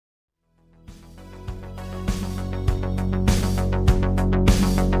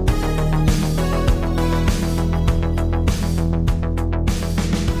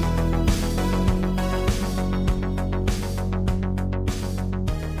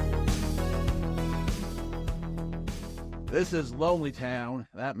This is Lonely Town.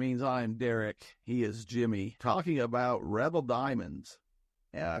 That means I'm Derek. He is Jimmy. Talking about Rebel Diamonds.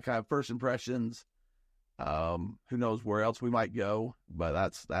 Yeah, kind of first impressions. Who knows where else we might go,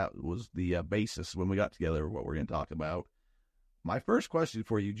 but that was the basis when we got together, what we're going to talk about. My first question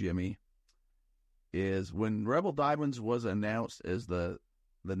for you, Jimmy, is when Rebel Diamonds was announced as the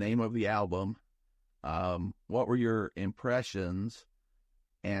name of the album, what were your impressions?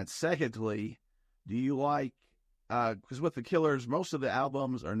 And secondly, do you like, because with the Killers, most of the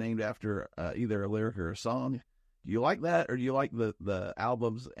albums are named after either a lyric or a song. Do you like that, or do you like the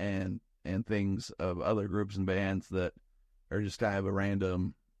albums and things of other groups and bands that are just kind of a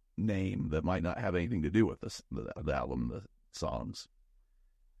random name that might not have anything to do with the album, the songs?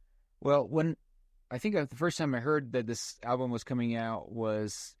 Well, I think the first time I heard that this album was coming out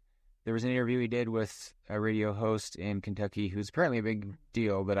was there was an interview he did with a radio host in Kentucky who's apparently a big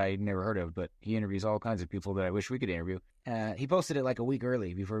deal that I never heard of, but he interviews all kinds of people that I wish we could interview. He posted it like a week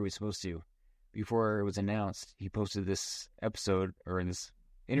early before he was supposed to. Before it was announced, he posted this episode, or in this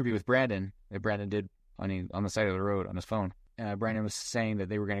interview with Brandon that Brandon did on the side of the road on his phone. Brandon was saying that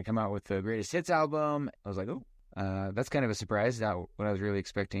they were going to come out with the Greatest Hits album. I was like, oh, that's kind of a surprise, not what I was really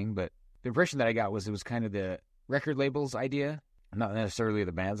expecting, but the impression that I got was it was kind of the record label's idea, not necessarily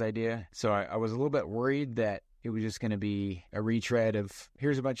the band's idea. So I was a little bit worried that it was just going to be a retread of,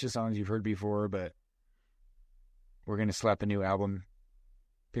 here's a bunch of songs you've heard before, but we're going to slap a new album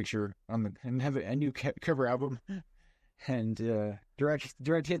picture on and have a new cover album and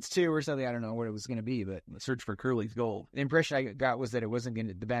direct hits too or something. I don't know what it was going to be, but Search for Curly's Gold. The impression I got was that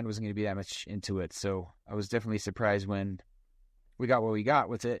the band wasn't going to be that much into it. So I was definitely surprised when we got what we got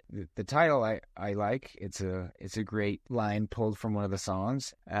with it. The title I like. It's a great line pulled from one of the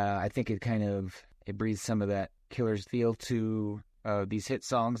songs. I think it breathes some of that Killers feel to these hit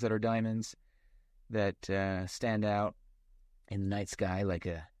songs that are diamonds that stand out in the night sky like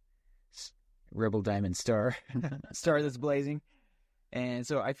a rebel diamond star, a star that's blazing. And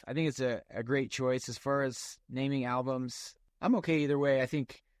so I think it's a great choice. As far as naming albums, I'm okay either way. I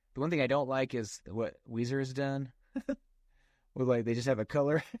think the one thing I don't like is what Weezer has done. With like they just have a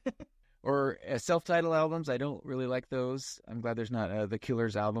color. Or self-titled albums, I don't really like those. I'm glad there's not the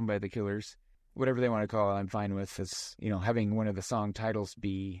Killers album by the Killers. Whatever they want to call it, I'm fine with. It's, having one of the song titles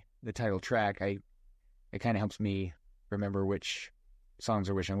be the title track. It kind of helps me remember which songs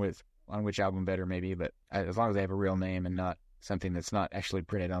are on which album better, maybe. But as long as they have a real name and not something that's not actually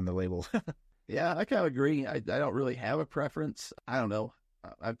printed on the label. Yeah, I kind of agree. I don't really have a preference. I don't know.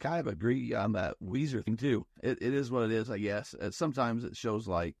 I kind of agree on that Weezer thing, too. It is what it is, I guess. Sometimes it shows,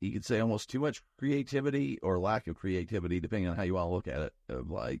 like, you could say almost too much creativity or lack of creativity, depending on how you want to look at it. Of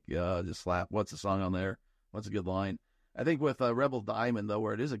like, just slap, what's the song on there? What's a good line? I think with Rebel Diamond, though,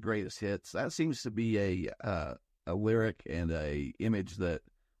 where it is a greatest hits, that seems to be a lyric and a image that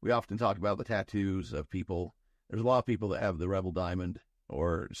we often talk about, the tattoos of people. There's a lot of people that have the Rebel Diamond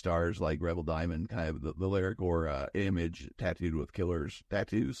or stars like Rebel Diamond, kind of the lyric or image tattooed with Killers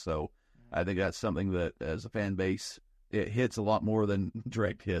tattoos. So I think that's something that, as a fan base, it hits a lot more than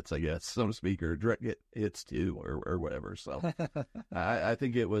direct hits, I guess, so to speak, or direct hits too, or whatever. So I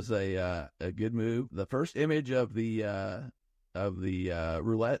think it was a good move. The first image of the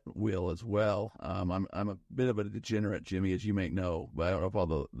roulette wheel as well. I'm a bit of a degenerate, Jimmy, as you may know, but I don't know if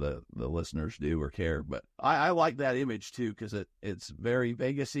all the listeners do or care. But I like that image too because it's very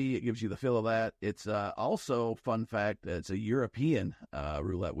Vegas-y. It gives you the feel of that. It's also, fun fact, it's a European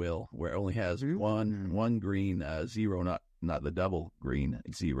roulette wheel where it only has one green zero, not the double green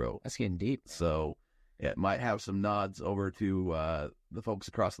zero. That's getting deep. So it might have some nods over to the folks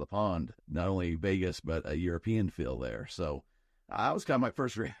across the pond, not only Vegas but a European feel there. So. That was kind of my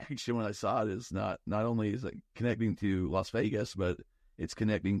first reaction when I saw it. Is not only is it connecting to Las Vegas, but it's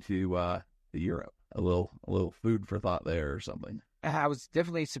connecting to Europe. A little food for thought there or something. I was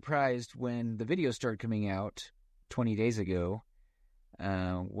definitely surprised when the video started coming out 20 days ago,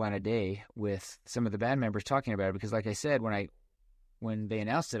 one a day, with some of the band members talking about it. Because, like I said, when they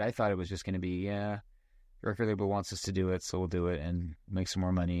announced it, I thought it was just going to be, the record label wants us to do it, so we'll do it and make some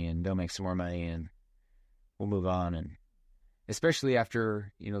more money, and they'll make some more money, and we'll move on. And especially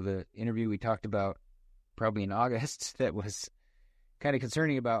after, the interview we talked about probably in August that was kind of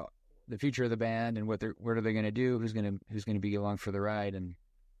concerning about the future of the band and what are they going to do, who's going to be along for the ride. And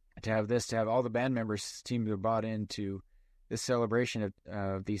to have all the band members seem to have bought into this celebration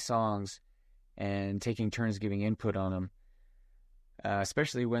of these songs and taking turns giving input on them,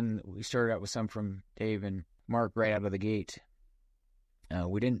 especially when we started out with some from Dave and Mark right out of the gate.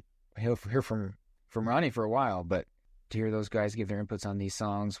 We didn't hear from Ronnie for a while, but to hear those guys give their inputs on these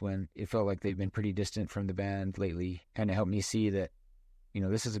songs when it felt like they've been pretty distant from the band lately kind of helped me see that,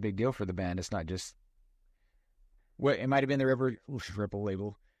 this is a big deal for the band. It's not just what it might have been the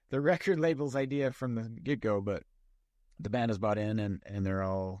record label's idea from the get-go, but the band has bought in and they're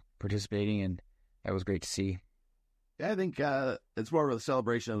all participating, and that was great to see. Yeah, I think it's more of a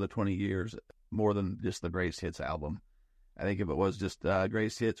celebration of the 20 years more than just the Greatest Hits album. I think if it was just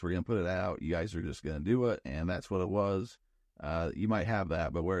Greatest Hits, we're going to put it out, you guys are just going to do it, and that's what it was, you might have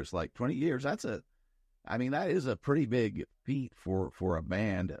that. But where it's like 20 years, that is a pretty big feat for a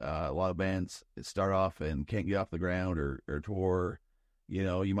band. A lot of bands start off and can't get off the ground or tour.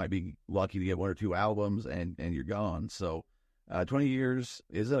 You might be lucky to get 1 or 2 albums and you're gone. So 20 years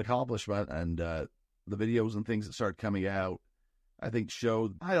is an accomplishment, and the videos and things that started coming out, I think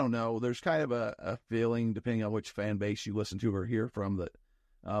showed, I don't know, there's kind of a feeling, depending on which fan base you listen to or hear from,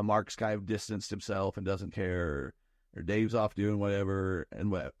 that Mark's kind of distanced himself and doesn't care, or Dave's off doing whatever.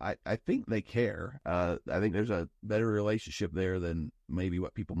 And I think they care. I think there's a better relationship there than maybe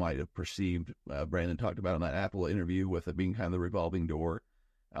what people might have perceived. Brandon talked about in that Apple interview with it being kind of the revolving door.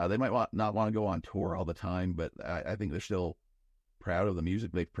 They might not want to go on tour all the time, but I think they're still proud of the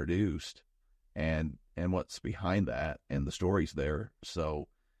music they've produced and what's behind that and the stories there. So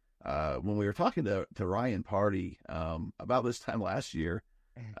when we were talking to Ryan Party about this time last year,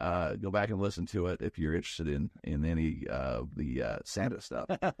 go back and listen to it if you're interested in any of the Santa stuff.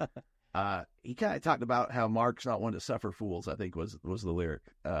 He kind of talked about how Mark's not one to suffer fools, I think was the lyric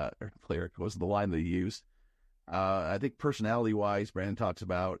was the line that he used. I think personality-wise, Brandon talks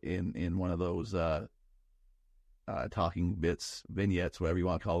about in one of those talking bits, vignettes, whatever you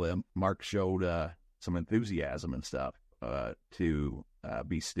want to call them, Mark showed some enthusiasm and stuff to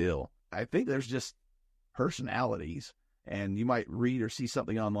Be Still. I think there's just personalities, and you might read or see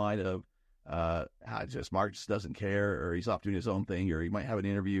something online of how just Mark just doesn't care, or he's off doing his own thing, or he might have an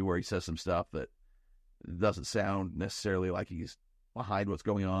interview where he says some stuff that doesn't sound necessarily like he's behind what's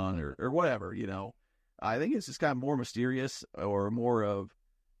going on or whatever, I think it's just kind of more mysterious, or more of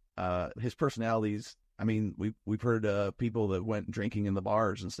his personalities. I mean, we've heard people that went drinking in the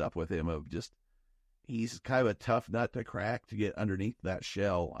bars and stuff with him, of just, he's kind of a tough nut to crack to get underneath that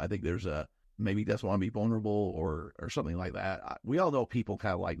shell. I think there's maybe he doesn't want to be vulnerable or something like that. We all know people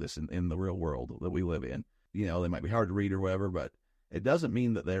kind of like this in the real world that we live in. They might be hard to read or whatever, but it doesn't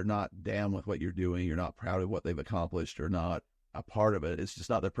mean that they're not down with what you're doing. You're not proud of what they've accomplished or not a part of it. It's just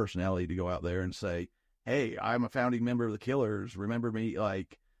not their personality to go out there and say, hey, I'm a founding member of the Killers. Remember me?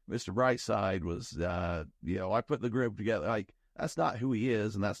 Like Mr. Brightside was, I put the group together. Like, that's not who he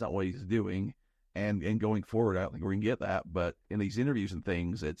is, and that's not what he's doing. And going forward, I don't think we're going to get that. But in these interviews and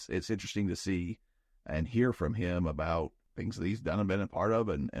things, it's interesting to see and hear from him about things that he's done and been a part of,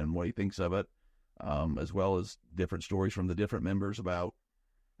 and what he thinks of it, as well as different stories from the different members about,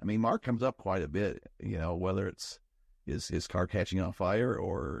 Mark comes up quite a bit, whether it's his car catching on fire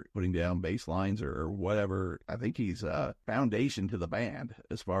or putting down bass lines or whatever. I think he's a foundation to the band,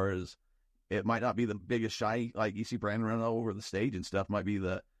 as far as it might not be the biggest shiny, like you see Brandon run over the stage and stuff, might be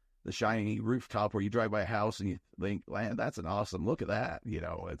the shiny rooftop where you drive by a house and you think, man, that's an awesome, look at that.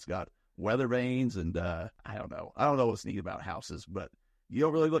 It's got weather vanes and I don't know what's neat about houses, but you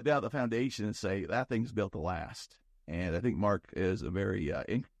don't really look down at the foundation and say that thing's built to last. And I think Mark is a very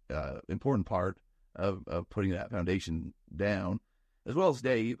important part of putting that foundation down, as well as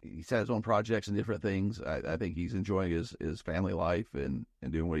Dave. He's had his own projects and different things. I think he's enjoying his family life and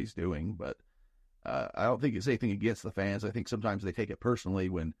doing what he's doing, but I don't think it's anything against the fans. I think sometimes they take it personally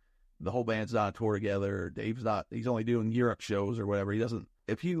when the whole band's not on tour together, or he's only doing Europe shows or whatever.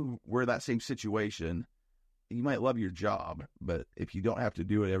 If you were in that same situation, you might love your job, but if you don't have to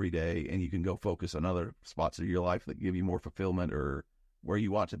do it every day and you can go focus on other spots of your life that give you more fulfillment or where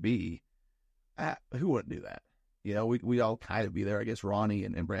you want to be, who wouldn't do that? We'd all kind of be there. I guess Ronnie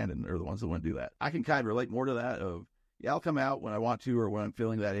and Brandon are the ones that wouldn't do that. I can kind of relate more to that of, I'll come out when I want to, or when I'm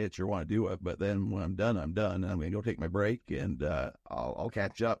feeling that itch or want to do it. But then when I'm done, I'm done. I'm going to go take my break, and I'll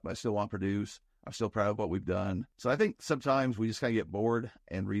catch up. I still want to produce. I'm still proud of what we've done. So I think sometimes we just kind of get bored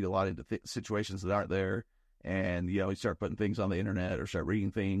and read a lot into situations that aren't there. And, you start putting things on the internet or start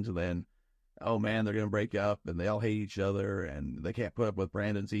reading things, and then, oh man, they're going to break up and they all hate each other and they can't put up with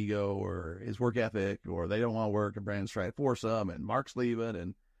Brandon's ego or his work ethic, or they don't want to work and Brandon's trying to force them and Mark's leaving.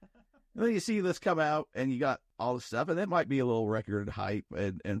 And then you see this come out and you got all this stuff, and it might be a little record hype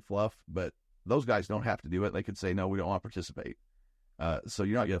and fluff, but those guys don't have to do it. They could say, no, we don't want to participate. So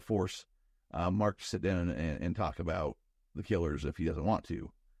you're not going to force Mark to sit down and talk about the Killers if he doesn't want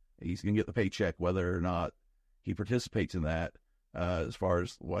to. He's going to get the paycheck whether or not he participates in that. as far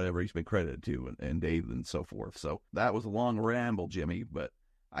as whatever he's been credited to, and Dave and so forth. So that was a long ramble, Jimmy, but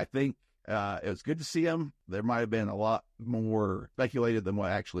I think it was good to see him. There might have been a lot more speculated than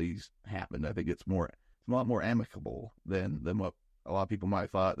what actually happened. I think it's a lot more amicable than what a lot of people might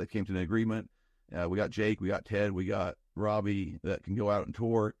have thought. They came to an agreement. We got Jake, we got Ted, we got Robbie that can go out and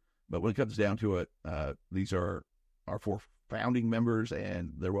tour. But when it comes down to it, these are our 4 founding members,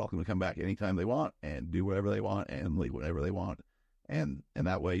 and they're welcome to come back anytime they want and do whatever they want and leave whenever they want. And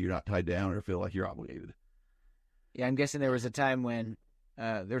that way you're not tied down or feel like you're obligated. Yeah, I'm guessing there was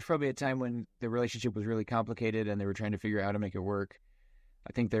probably a time when the relationship was really complicated and they were trying to figure out how to make it work.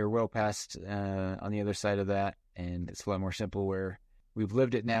 I think they're well past on the other side of that, and it's a lot more simple where we've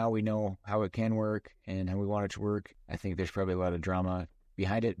lived it now. We know how it can work and how we want it to work. I think there's probably a lot of drama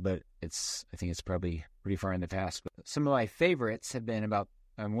behind it, but I think it's probably pretty far in the past. But some of my favorites have been about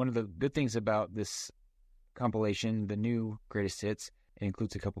one of the good things about this compilation, the new greatest hits. It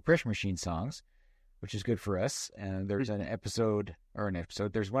includes a couple Pressure Machine songs, which is good for us. And there's there's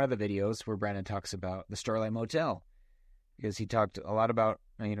one of the videos where Brandon talks about the Starlight Motel, because he talked a lot about,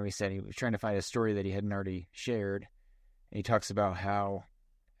 he said he was trying to find a story that he hadn't already shared. And he talks about how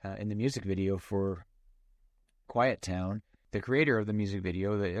in the music video for Quiet Town, the creator of the music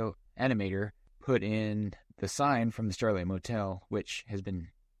video, the animator, put in the sign from the Starlight Motel, which has been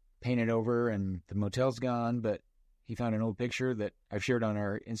painted over and the motel's gone, but he found an old picture that I've shared on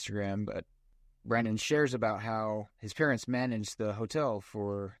our Instagram. But Brandon shares about how his parents managed the motel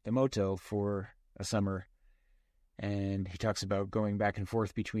for a summer. And he talks about going back and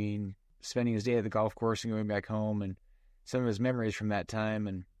forth between spending his day at the golf course and going back home, and some of his memories from that time.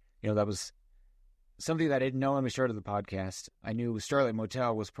 And, that was something that I didn't know when we started the podcast. I knew Starlight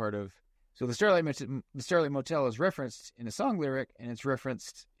Motel was part of. So the Starlight Motel is referenced in a song lyric, and it's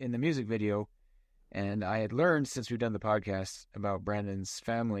referenced in the music video. And I had learned since we've done the podcast about Brandon's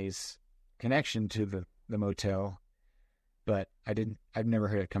family's connection to the motel, but I've never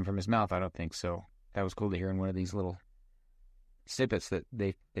heard it come from his mouth, I don't think. So that was cool to hear in one of these little snippets that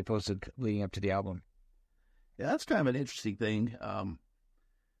they posted leading up to the album. Yeah, that's kind of an interesting thing.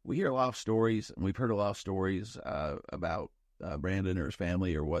 We hear a lot of stories, and we've heard a lot of stories about Brandon or his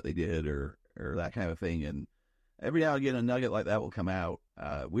family or what they did or that kind of thing. And every now and again, a nugget like that will come out.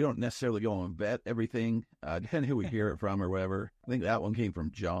 We don't necessarily go and vet everything, depending who we hear it from or whatever. I think that one came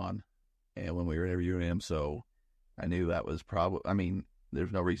from John, and when we were interviewing him, so I knew that was probably,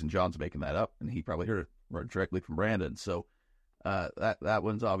 there's no reason John's making that up, and he probably heard it directly from Brandon. So that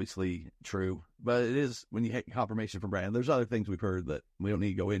one's obviously true. But it is, when you get confirmation from Brandon, there's other things we've heard that we don't need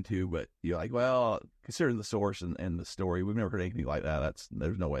to go into, but you're like, well, considering the source and the story, we've never heard anything like that.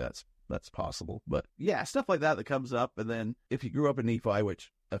 There's no way that's possible. But yeah, stuff like that comes up. And then if you grew up in Nephi,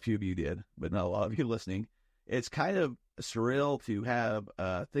 which a few of you did, but not a lot of you listening, it's kind of surreal to have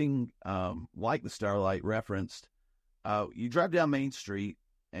a thing like the Starlight referenced. You drive down Main Street,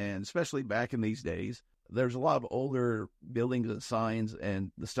 and especially back in these days, there's a lot of older buildings and signs,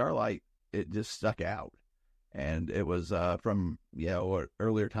 and the Starlight, it just stuck out. And it was from, an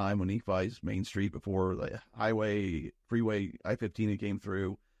earlier time when Nephi's Main Street, before the freeway I-15 came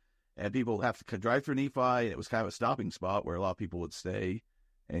through, and people have to drive through Nephi. It was kind of a stopping spot where a lot of people would stay.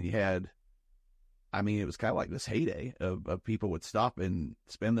 And you had, it was kind of like this heyday of people would stop and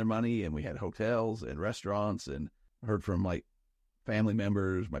spend their money, and we had hotels and restaurants, and heard from like family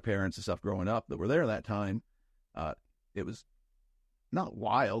members, my parents and stuff growing up that were there that time. It was not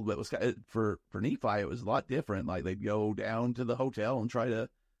wild, but it was for Nephi, it was a lot different. Like, they'd go down to the hotel and try to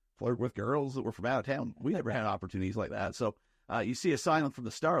flirt with girls that were from out of town. We never had opportunities like that. So you see a sign from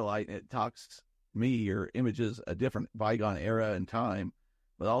the Starlight, and it talks me or images a different bygone era and time.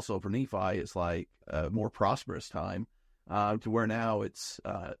 But also for Nephi, it's like a more prosperous time, to where now it's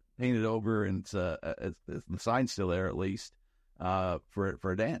painted over, and it's the sign's still there, at least, for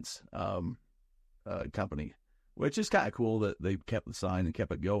a dance company, which is kind of cool that they kept the sign and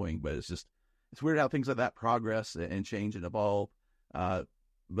kept it going. But it's weird how things like that progress and change and evolve. But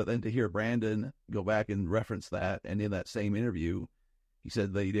then to hear Brandon go back and reference that, and in that same interview, he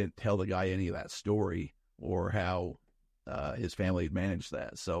said that he didn't tell the guy any of that story or how his family had managed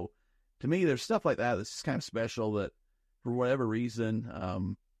that. So to me, there's stuff like that that's kind of special, that for whatever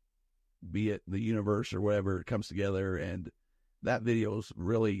reason, be it the universe or whatever, comes together. And that video is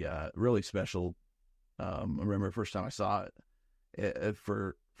really, really special. I remember the first time I saw it.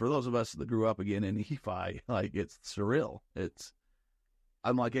 For those of us that grew up again in Nephi, like, it's surreal. It's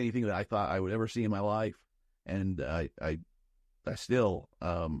unlike anything that I thought I would ever see in my life. And I still,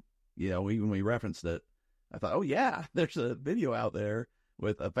 even when we referenced it, I thought, oh yeah, there's a video out there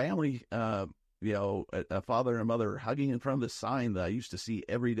with a family a father and a mother hugging in front of this sign that I used to see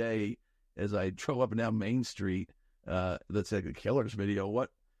every day as I drove up and down Main Street. That's like a Killers video. What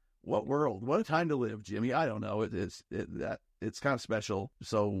world? What a time to live, Jimmy. I don't know. It's kind of special.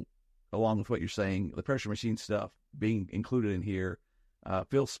 So, along with what you're saying, the Pressure Machine stuff being included in here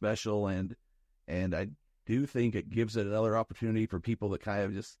feels special, and I do think it gives it another opportunity for people that kind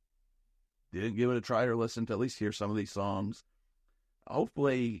of just didn't give it a try or listen to at least hear some of these songs.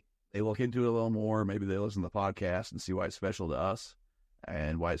 Hopefully, they look into it a little more. Maybe they listen to the podcast and see why it's special to us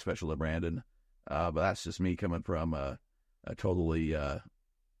and why it's special to Brandon. But that's just me coming from a totally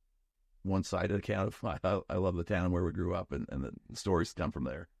one-sided account of I love the town where we grew up, and the stories come from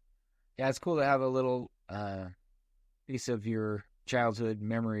there. Yeah, it's cool to have a little piece of your childhood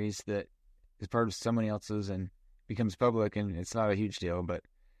memories that is part of somebody else's and becomes public, and it's not a huge deal, but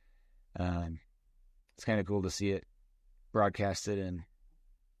it's kind of cool to see it broadcasted and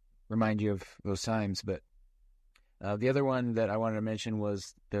remind you of those times. But the other one that I wanted to mention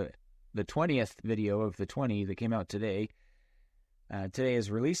was the 20th video of the 20 that came out today. Today is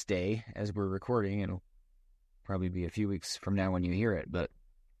release day as we're recording. It'll probably be a few weeks from now when you hear it, but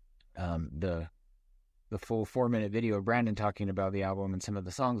the full 4-minute video of Brandon talking about the album and some of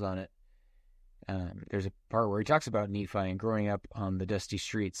the songs on it. There's a part where he talks about Nephi and growing up on the dusty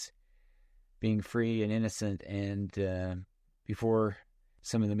streets, being free and innocent, and before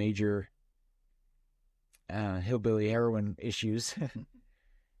some of the major hillbilly heroin issues,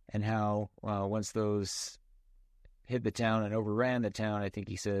 and how once those hit the town and overran the town, I think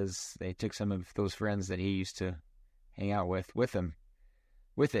he says they took some of those friends that he used to hang out with him.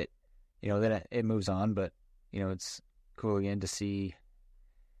 With it, then it moves on, but it's cool again to see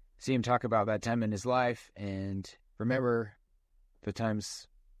him talk about that time in his life and remember the times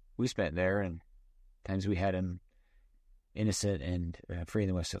we spent there and times we had him innocent and free in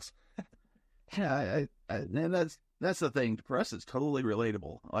the West Hills. Yeah, and that's the thing. For us, it's totally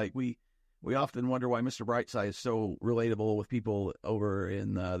relatable. Like we often wonder why Mr. Brightside is so relatable with people over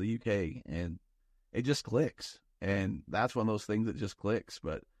in the UK, and it just clicks. And that's one of those things that just clicks.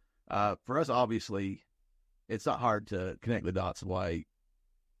 But for us, obviously, it's not hard to connect the dots of why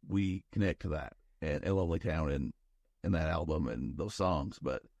we connect to that and A Lovely Town and that album and those songs.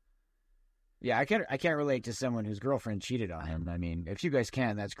 But yeah, I can't relate to someone whose girlfriend cheated on him. I mean, if you guys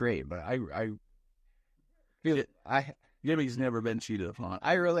can, that's great. But I feel Jimmy's never been cheated upon.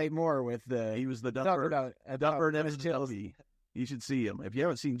 I relate more with he was the Duffer and MSLV. You should see him. If you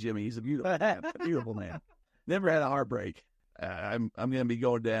haven't seen Jimmy, he's a beautiful man. Never had a heartbreak. I'm going to be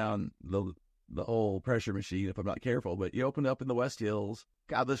going down the whole Pressure Machine if I'm not careful. But you open up in the West Hills,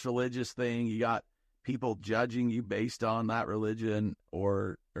 got this religious thing. You got people judging you based on that religion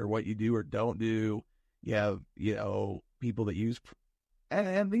or what you do or don't do. You have people that use,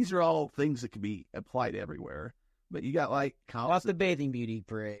 and these are all things that can be applied everywhere. But you got like cops, off the Bathing Beauty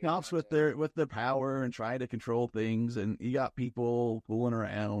parade, cops with their power and trying to control things, and you got people fooling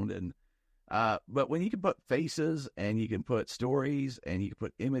around. And but when you can put faces and you can put stories and you can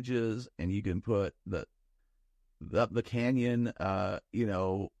put images and you can put the canyon, I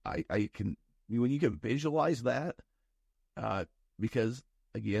can when you can visualize that, because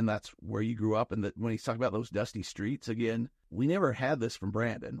again that's where you grew up. And when he's talking about those dusty streets again, we never had this from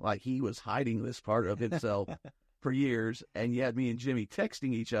Brandon. Like he was hiding this part of himself for years, and you had me and Jimmy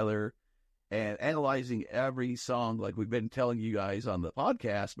texting each other and analyzing every song like we've been telling you guys on the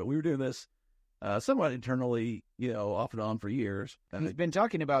podcast, but we were doing this somewhat internally, off and on for years. And he's been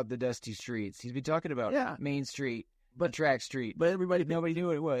talking about the dusty streets. He's been talking about Main Street, but Track Street. But nobody knew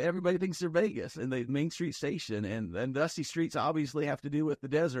what it was. Everybody thinks they're Vegas and the Main Street station, and dusty streets obviously have to do with the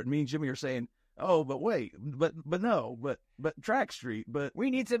desert. And me and Jimmy are saying, oh, but wait, but no, but Track Street, but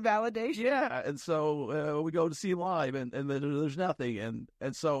we need some validation. Yeah, and so we go to see him live, and there's nothing,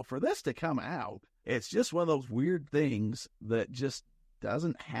 and so for this to come out, it's just one of those weird things that just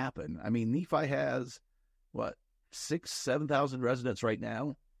doesn't happen. I mean, Nephi has 6,000-7,000 residents right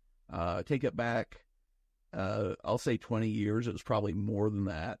now. Take it back, I'll say 20 years. It was probably more than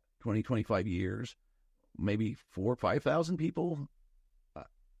that. 20-25 years, maybe 4,000 or 5,000 people.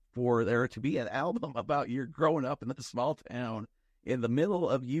 For there to be an album about your growing up in this small town in the middle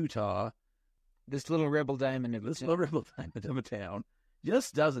of Utah, this little rebel diamond of a town,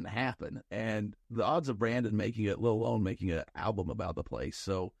 just doesn't happen. And the odds of Brandon making it, let alone making an album about the place.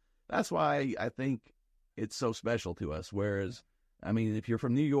 So that's why I think it's so special to us. Whereas, I mean, if you're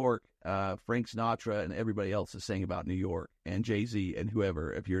from New York, Frank Sinatra and everybody else is saying about New York, and Jay-Z and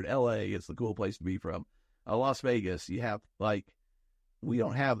whoever. If you're in LA, it's the cool place to be from. Las Vegas, you have we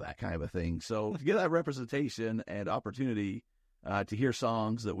don't have that kind of a thing. So to get that representation and opportunity to hear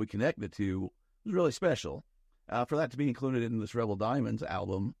songs that we connected to was really special. For that to be included in this Rebel Diamonds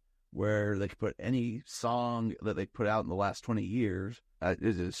album, where they could put any song that they put out in the last 20 years, it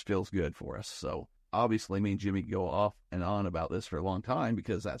just feels good for us. So obviously, me and Jimmy go off and on about this for a long time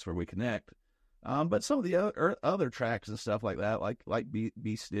because that's where we connect. But some of the other tracks and stuff like that, like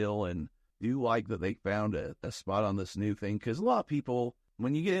Be Still, and do like that they found a spot on this new thing, because a lot of people,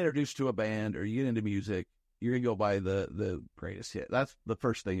 when you get introduced to a band or you get into music, you're going to go by the greatest hit. That's the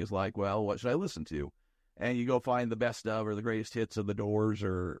first thing, is like, well, what should I listen to? And you go find the best of or the greatest hits of the Doors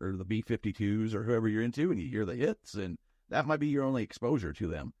or the B-52s or whoever you're into, and you hear the hits, and that might be your only exposure to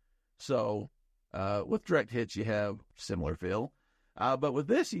them. So with direct hits, you have similar feel. But with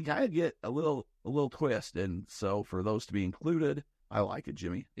this, you kind of get a little twist. And so for those to be included, I like it,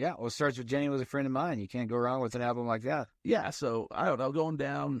 Jimmy. Yeah, well, it starts with Jenny Was a Friend of Mine. You can't go wrong with an album like that. Yeah, so I don't know, going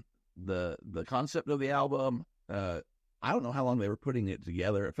down the concept of the album, I don't know how long they were putting it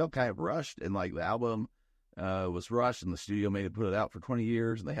together. It felt kind of rushed, and like the album was rushed, and the studio made it put it out for 20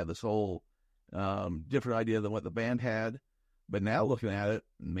 years, and they had this whole different idea than what the band had. But now looking at it,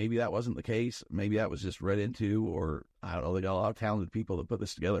 maybe that wasn't the case. Maybe that was just read into, or I don't know, they got a lot of talented people that put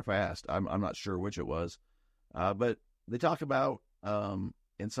this together fast. I'm not sure which it was. But they talk about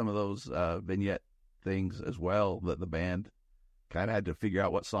in some of those vignette things as well, that the band kind of had to figure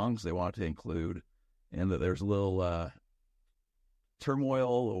out what songs they wanted to include, and that there's a little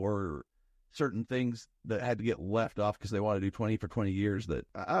turmoil or certain things that had to get left off because they wanted to do 20 for 20 years. That,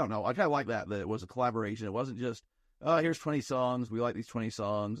 I don't know, I kind of like that it was a collaboration. It wasn't just, oh, here's 20 songs, we like these 20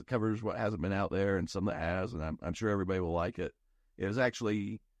 songs. It covers what hasn't been out there and some that has, and I'm sure everybody will like it. It was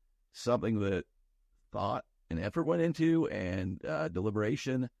actually something that thought and effort went into, and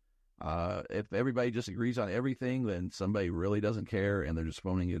deliberation. If everybody just agrees on everything, then somebody really doesn't care, and they're just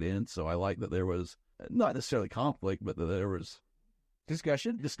phoning it in. So I like that there was not necessarily conflict, but that there was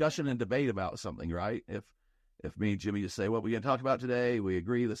discussion and debate about something, right? If me and Jimmy just say, what we going to talk about today, we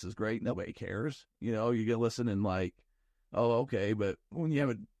agree, this is great, nobody cares. You know, you're going to listen and like, oh, okay. But when you have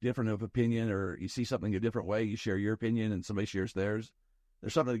a different of opinion, or you see something a different way, you share your opinion and somebody shares theirs,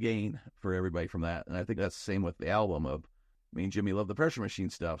 there's something to gain for everybody from that. And I think that's the same with the album. Of me and Jimmy love the Pressure Machine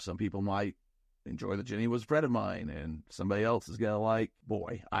stuff. Some people might enjoy the Jenny Was a Friend of Mine, and somebody else is going to like,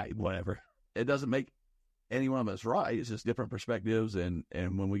 whatever. It doesn't make any one of us right. It's just different perspectives. And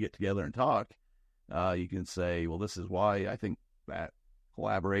when we get together and talk, you can say, well, this is why I think that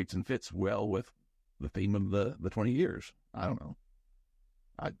collaborates and fits well with the theme of the 20 years. I don't know.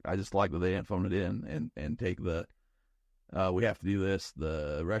 I just like that they didn't phone it in and take the, we have to do this.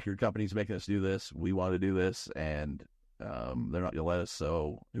 The record company's making us do this. We want to do this, and they're not going to let us,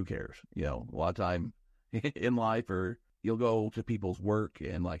 so who cares? You know, a lot of time in life, or you'll go to people's work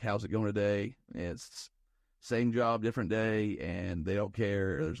and like, how's it going today? It's same job, different day, and they don't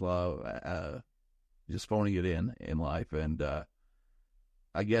care. There's a lot of just phoning it in life. And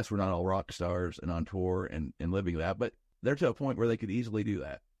I guess we're not all rock stars and on tour and living that, but they're to a point where they could easily do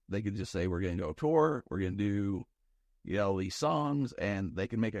that. They could just say, we're going to go tour, we're going to do, you know, these songs, and they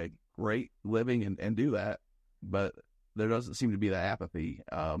can make a great living and do that. But there doesn't seem to be that apathy.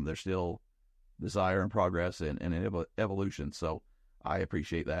 There's still desire and progress and evolution. So I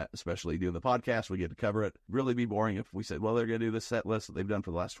appreciate that, especially doing the podcast. We get to cover it. Really be boring if we said, well, they're going to do this set list that they've done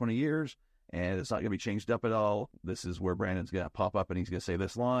for the last 20 years, and it's not going to be changed up at all. This is where Brandon's going to pop up and he's going to say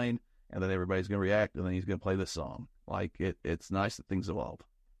this line, and then everybody's going to react, and then he's going to play this song. Like, it's nice that things evolve.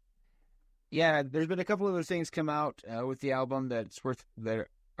 Yeah, there's been a couple of those things come out with the album that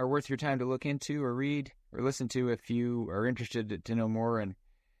are worth your time to look into or read or listen to if you are interested to know more and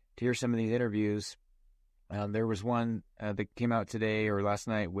to hear some of these interviews. There was one that came out today or last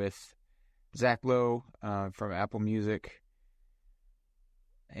night with Zach Lowe from Apple Music,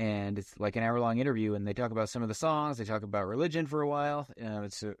 and it's like an hour-long interview, and they talk about some of the songs. They talk about religion for a while.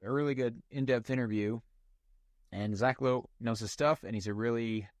 It's a really good in-depth interview, and Zach Lowe knows his stuff, and he's a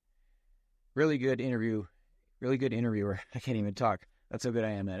really good interviewer. I can't even talk. That's how good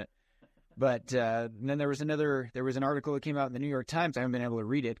I am at it. But then there was an article that came out in the New York Times. I haven't been able to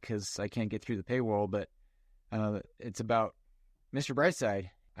read it because I can't get through the paywall, but it's about Mr. Brightside.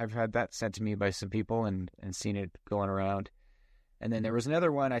 I've had that sent to me by some people and seen it going around. And then there was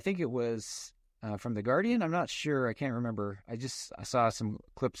another one, I think it was from The Guardian. I'm not sure. I can't remember. I saw some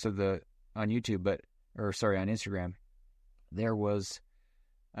clips of on YouTube, on Instagram. There was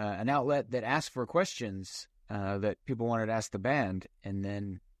an outlet that asked for questions that people wanted to ask the band, and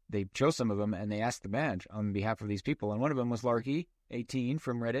then they chose some of them and they asked the band on behalf of these people. And one of them was Larky 18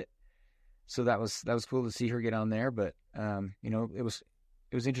 from Reddit. So that was cool to see her get on there. But it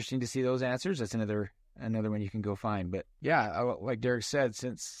was interesting to see those answers. That's another one you can go find. But yeah, like Derek said,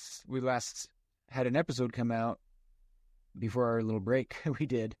 since we last had an episode come out before our little break we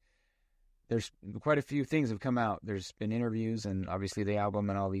did. There's quite a few things have come out. There's been interviews and obviously the album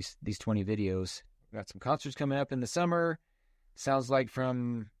and all these 20 videos. We've got some concerts coming up in the summer. Sounds like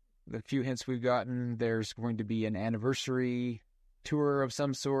from the few hints we've gotten, there's going to be an anniversary tour of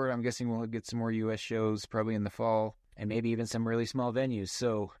some sort. I'm guessing we'll get some more U.S. shows probably in the fall and maybe even some really small venues.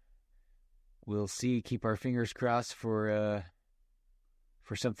 So we'll see. Keep our fingers crossed for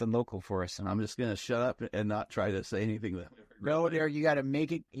something local for us. I'm just going to shut up and not try to say anything. No, there, you got to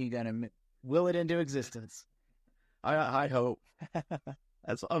make it. You got to will it into existence. I hope.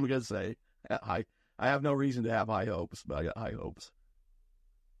 That's all I'm going to say. I have no reason to have high hopes, but I got high hopes.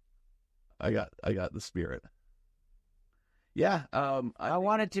 I got the spirit. Yeah. I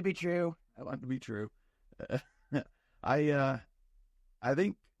want it to be true. I want it to be true. I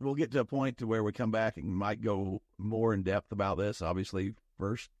think we'll get to a point to where we come back and might go more in depth about this. Obviously,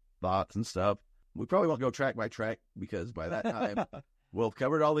 first thoughts and stuff. We probably won't go track by track because by that time we'll have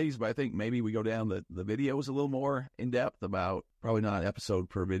covered all these. But I think maybe we go down the videos a little more in depth about probably not an episode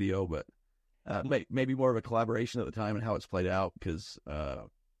per video, but maybe more of a collaboration at the time and how it's played out. Because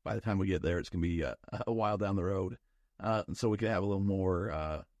by the time we get there, it's going to be a while down the road. And so we can have a little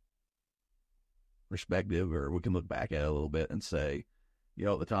more perspective, or we can look back at it a little bit and say,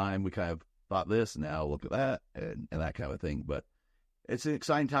 at the time we kind of thought this, now look at that, and that kind of thing. But it's an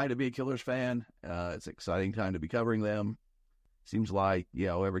exciting time to be a Killers fan. It's an exciting time to be covering them. Seems like,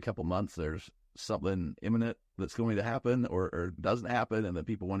 every couple months there's something imminent that's going to happen or doesn't happen, and then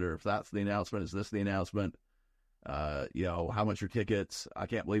people wonder if that's the announcement, is this the announcement? How much are tickets? I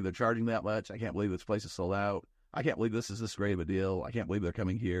can't believe they're charging that much. I can't believe this place is sold out. I can't believe this is this great of a deal. I can't believe they're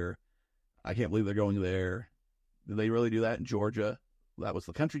coming here. I can't believe they're going there. Did they really do that in Georgia? That was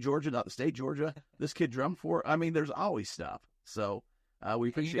the country Georgia, not the state Georgia. This kid drummed for. I mean, there's always stuff. So we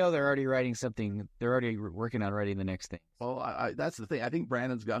appreciate. They're already writing something. They're already working on writing the next thing. Well, that's the thing. I think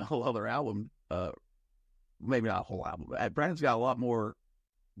Brandon's got a whole other album. Maybe not a whole album. But Brandon's got a lot more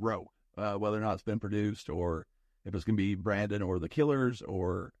wrote. Whether or not it's been produced, or if it's going to be Brandon or the Killers,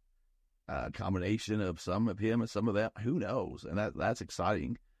 or a combination of some of him and some of them, who knows? And that's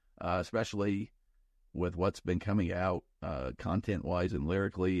exciting, especially with what's been coming out content-wise and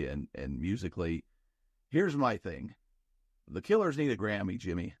lyrically and musically. Here's my thing. The Killers need a Grammy,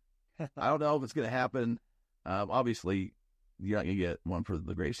 Jimmy. I don't know if it's going to happen. Obviously, you're not going to get one for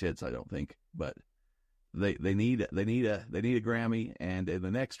the greatest hits, I don't think. But they need a Grammy. And in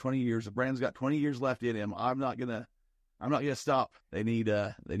the next 20 years, if Brandon's got 20 years left in him, I'm not gonna stop. They need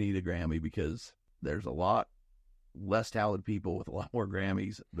a Grammy, because there's a lot less talented people with a lot more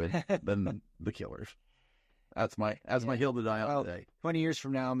Grammys than the Killers. That's my hill to die on today. 20 years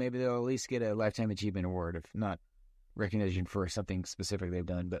from now, maybe they'll at least get a Lifetime Achievement Award, if not recognition for something specific they've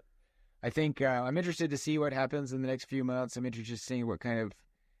done. But I think I'm interested to see what happens in the next few months. I'm interested to see what kind of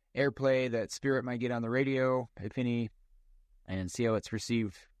airplay that Spirit might get on the radio, if any, and see how it's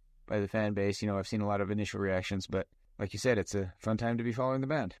received by the fan base. I've seen a lot of initial reactions, but like you said, it's a fun time to be following the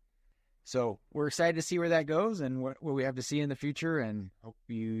band. So we're excited to see where that goes and what we have to see in the future, and hope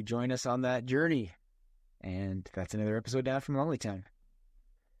you join us on that journey. And that's another episode down from Lonely Town.